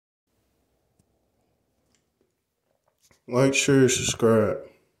Like, share, subscribe.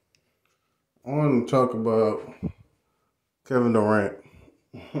 I want to talk about Kevin Durant.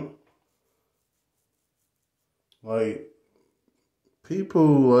 Like,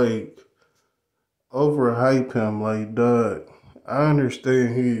 people, overhype him. Like, dog, I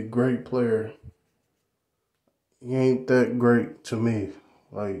understand he's a great player. He ain't that great to me.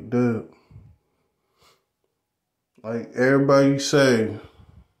 Like, dude. Like, everybody say,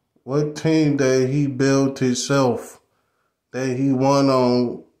 what team that he built himself, that he won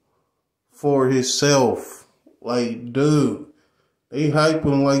on for himself? Like, dude, they hype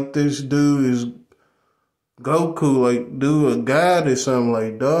him like this dude is Goku, like, dude, a god or something.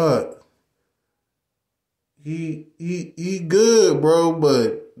 Like, dog, he good, bro,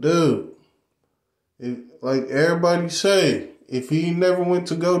 but dude, like everybody say, if he never went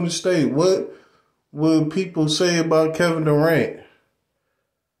to Golden State, what would people say about Kevin Durant?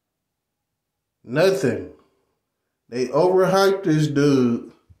 Nothing. They overhyped this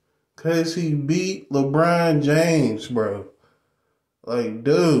dude because he beat LeBron James, bro. Like,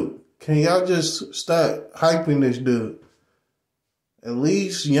 dude, can y'all just stop hyping this dude? At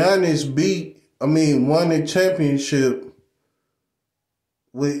least Giannis won a championship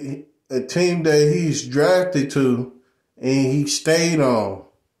with a team that he's drafted to and he stayed on.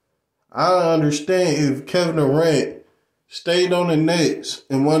 I understand if Kevin Durant stayed on the Nets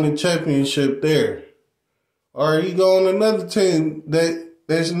and won the championship there, or he go on another team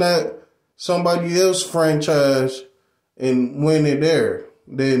that's not somebody else's franchise and win it there,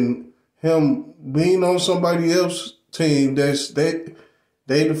 then him being on somebody else's team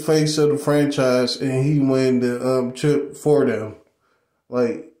they the face of the franchise and he win the chip for them.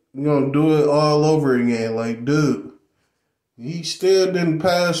 Like, you gonna do it all over again. Like, dude, he still didn't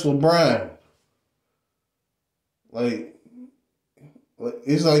pass LeBron. Like,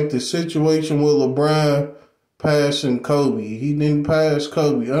 it's like the situation with LeBron passing Kobe. He didn't pass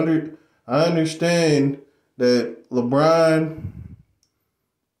Kobe. I understand that LeBron,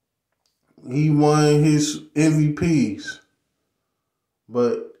 he won his MVPs.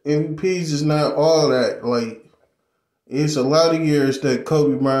 But MVPs is not all that. Like, it's a lot of years that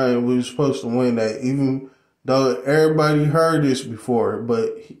Kobe Bryant was supposed to win that, even though everybody heard this before,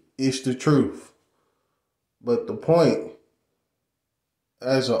 but it's the truth. But the point,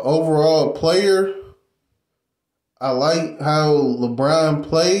 as an overall player, I like how LeBron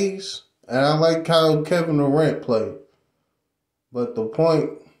plays, and I like how Kevin Durant plays. But the point,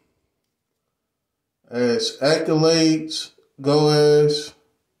 as accolades go as,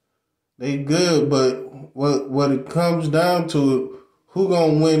 they good, but what it comes down to, who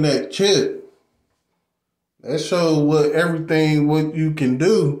gonna win that chip? That shows what you can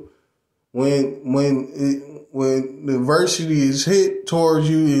do when the adversity is hit towards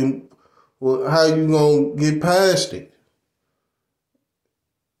you, and how you gonna get past it.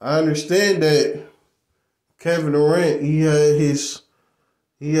 I understand that Kevin Durant, he had his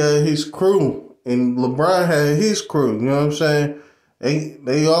crew, and LeBron had his crew. You know what I'm saying?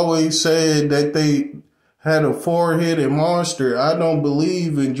 They always said that they had a four-headed monster. I don't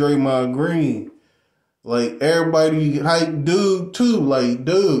believe in Draymond Green. Like, everybody hype dude too. Like,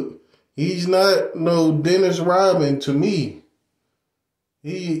 dude, he's not no Dennis Rodman to me.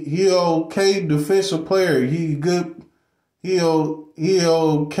 He okay defensive player. He good. He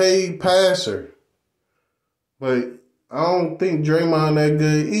okay passer. But I don't think Draymond that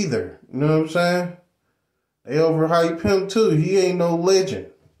good either. You know what I'm saying? They overhype him too. He ain't no legend.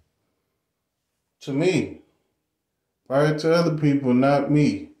 To me. Right to other people, not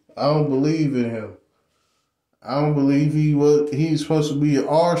me. I don't believe in him. I don't believe he's supposed to be an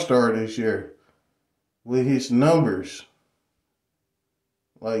all-star this year with his numbers.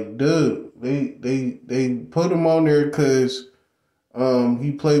 Like, dude, they put him on there because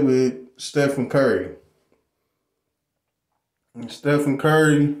he played with Stephen Curry. And Stephen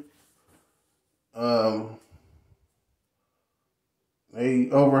Curry, they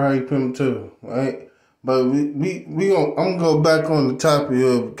overhype him too, right? But I'm gonna go back on the topic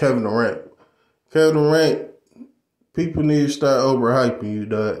of Kevin Durant. Kevin Durant, people need to start overhyping you,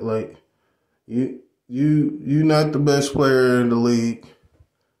 dog. Like, you not the best player in the league.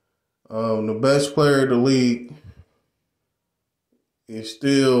 The best player in the league is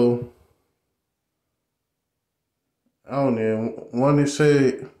still, I don't know, one that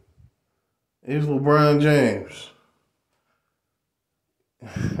said it's LeBron James.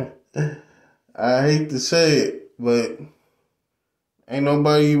 I hate to say it, but ain't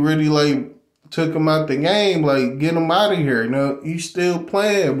nobody really took him out the game, get him out of here. You know, he's still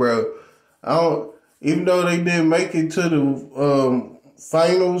playing, bro. Even though they didn't make it to the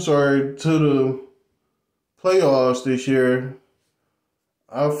finals or to the playoffs this year,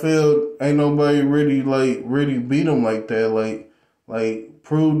 I feel ain't nobody really beat him like that. Like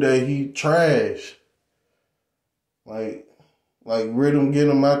prove that he trash. Like Rhythm get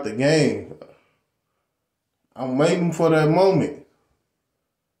him out the game. I'm waiting for that moment.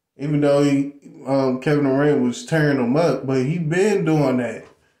 Even though Kevin Durant was tearing him up, but he been doing that.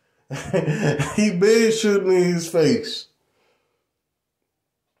 He been shooting in his face.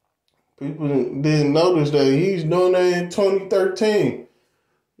 People didn't notice that he's doing that in 2013.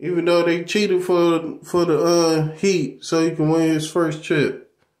 Even though they cheated for the Heat so he can win his first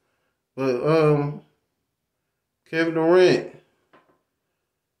chip. But Kevin Durant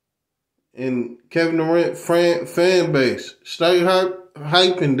and Kevin Durant fan base, stay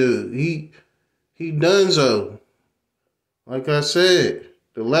hyping dude. He done so. Like I said,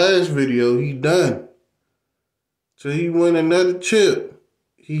 the last video, he done. So he win another chip.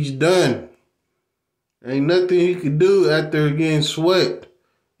 He's done. Ain't nothing he could do after getting swept.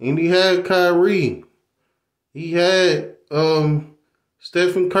 And he had Kyrie. He had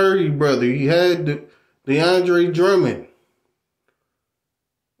Stephen Curry brother. He had DeAndre Drummond.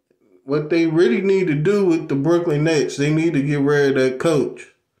 What they really need to do with the Brooklyn Nets, they need to get rid of that coach.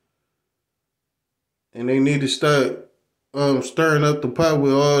 And they need to start stirring up the pot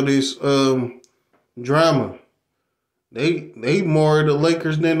with all this drama. They more the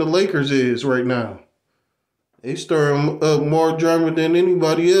Lakers than the Lakers is right now. They stirring up more drama than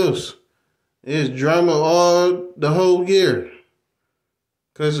anybody else. It's drama all the whole year.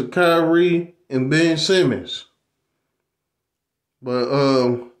 Because of Kyrie and Ben Simmons. But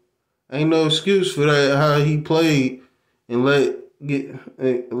ain't no excuse for that, how he played and let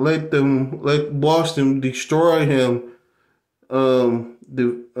Boston destroy him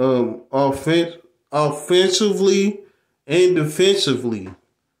offensively and defensively.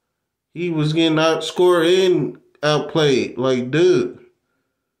 He was getting outscored and outplayed. Like, dude.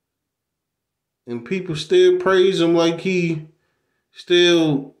 And people still praise him like he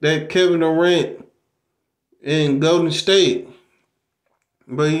still that Kevin Durant in Golden State.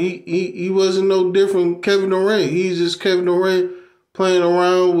 But he wasn't no different Kevin Durant. He's just Kevin Durant playing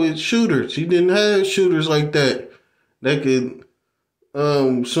around with shooters. He didn't have shooters like that. That could,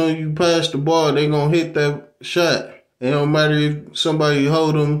 soon you pass the ball, they gonna hit that shot. It don't matter if somebody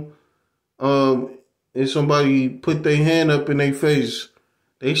hold them, if somebody put their hand up in their face,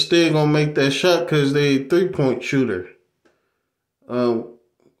 they still gonna make that shot because they a 3-point shooter.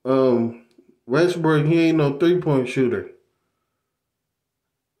 Westbrook, he ain't no 3-point shooter.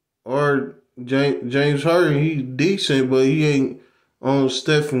 Or James Harden, he's decent, but he ain't on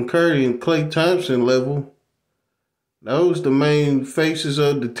Stephen Curry and Klay Thompson level. Those the main faces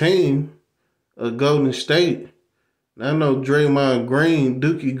of the team of Golden State. And I know Draymond Green,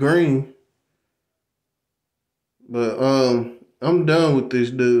 Dookie Green. But I'm done with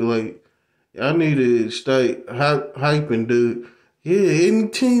this dude. Like, y'all need to start hyping, dude. Yeah, any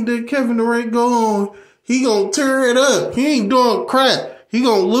team that Kevin Durant go on, he gonna tear it up. He ain't doing crap. He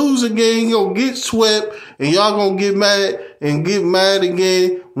gonna lose again. He gonna get swept, and y'all gonna get mad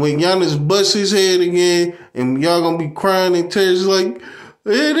again when Giannis busts his head again, and y'all gonna be crying in tears like,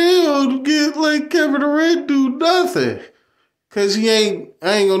 hey, they don't get like Kevin Durant do nothing. Cause I ain't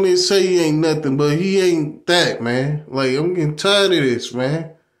gonna say he ain't nothing, but he ain't that, man. Like, I'm getting tired of this,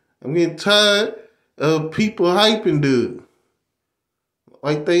 man. I'm getting tired of people hyping dude.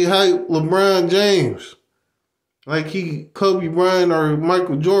 Like they hype LeBron James. Like he Kobe Bryant or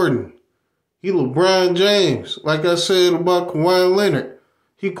Michael Jordan. He LeBron James. Like I said about Kawhi Leonard.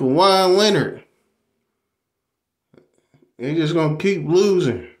 He Kawhi Leonard. They just gonna keep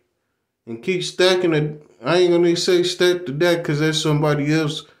losing. And keep stacking it. I ain't gonna say stack the deck because that's somebody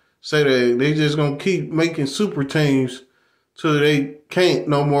else say that. They just gonna keep making super teams till they can't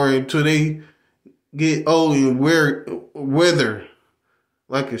no more, until they get old and weather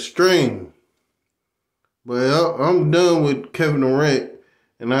like a string. But I'm done with Kevin Durant,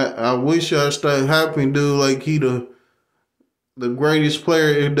 and I wish y'all start hyping dude like he the greatest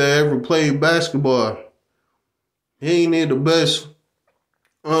player that ever played basketball. He ain't the best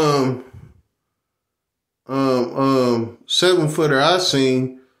 7-footer I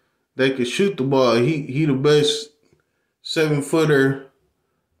seen that could shoot the ball. He the best 7-footer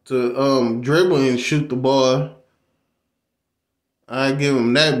to dribble and shoot the ball. I give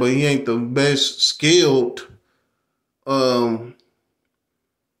him that, but he ain't the best skilled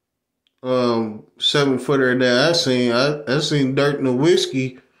 7-footer that I seen. I seen Dirk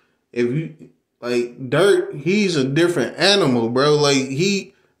Nowitzki. If you like Dirk, he's a different animal, bro. Like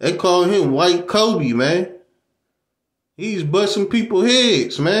they call him White Kobe, man. He's busting people's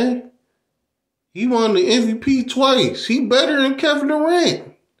heads, man. He won the MVP twice. He better than Kevin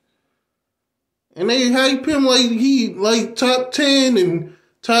Durant. And they hype him like he like top 10 and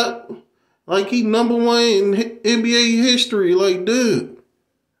top like he number one in NBA history. Like, dude,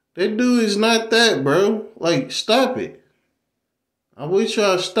 that dude is not that, bro. Like, stop it. I wish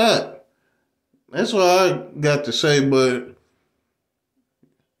y'all stop. That's what I got to say, but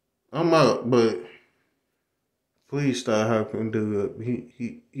I'm out. But please stop hyping dude up.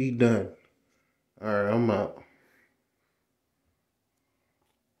 He done. All right, I'm out.